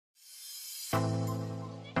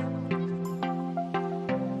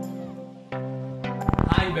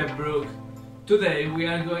Bedbrook. Today we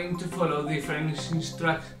are going to follow different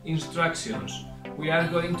instructions. We are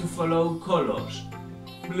going to follow colors: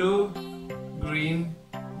 blue, green,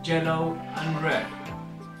 yellow and red.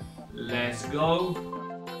 Let's go!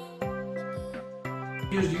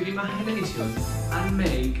 Use your imagination and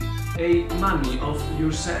make a mummy of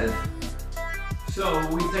yourself. So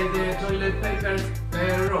we take the toilet paper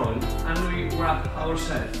roll and we wrap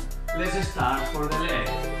ourselves. Let's start for the leg.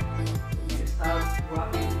 We start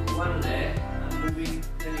wrapping one leg and moving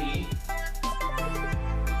the knee.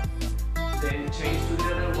 Then change to the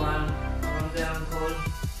other one, around the ankle,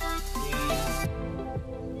 knee.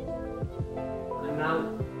 And now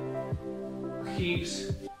hips.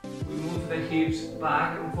 We move the hips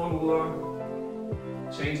back and forward.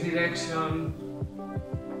 Change direction.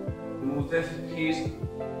 Move the hips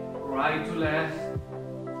right to left.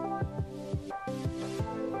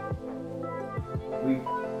 We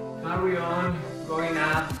carry on going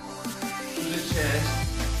up to the chest.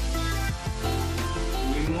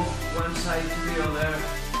 We move one side to the other.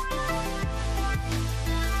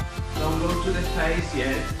 Don't go to the face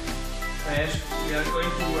yet. First, we are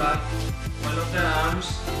going to wrap one of the arms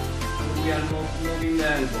and we are moving the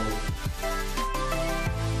elbow.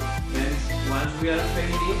 Then, once we are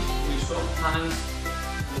finished, we swap hands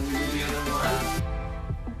and we do the other one.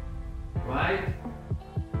 Right?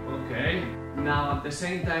 Okay. Now at the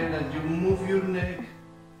same time that you move your neck,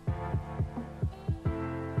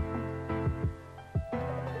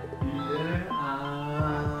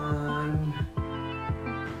 and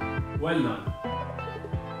well done.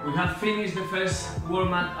 We have finished the first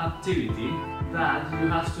warm-up activity that you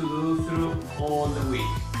have to do through all the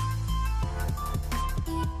week.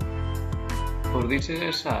 For this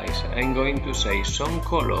exercise, I'm going to say some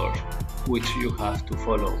colors which you have to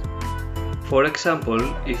follow. For example,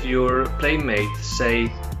 if your playmate says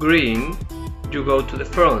green, you go to the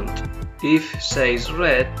front. If says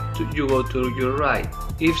red, you go to your right.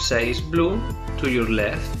 If says blue, to your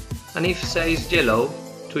left. And if says yellow,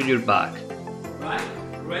 to your back. Right?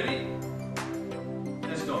 Ready?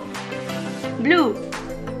 Let's go. Blue,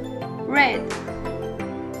 red,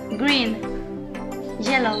 green,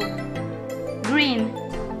 yellow, green,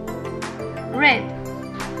 red,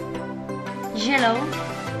 yellow,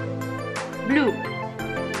 blue,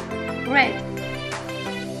 red,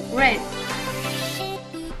 red,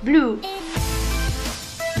 blue,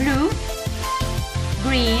 blue,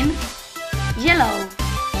 green, yellow,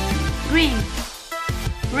 green,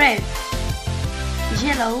 red,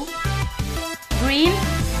 yellow, green,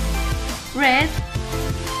 red,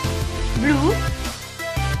 blue,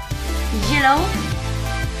 yellow,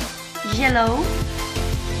 yellow,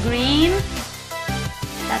 green.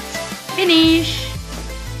 That's finish.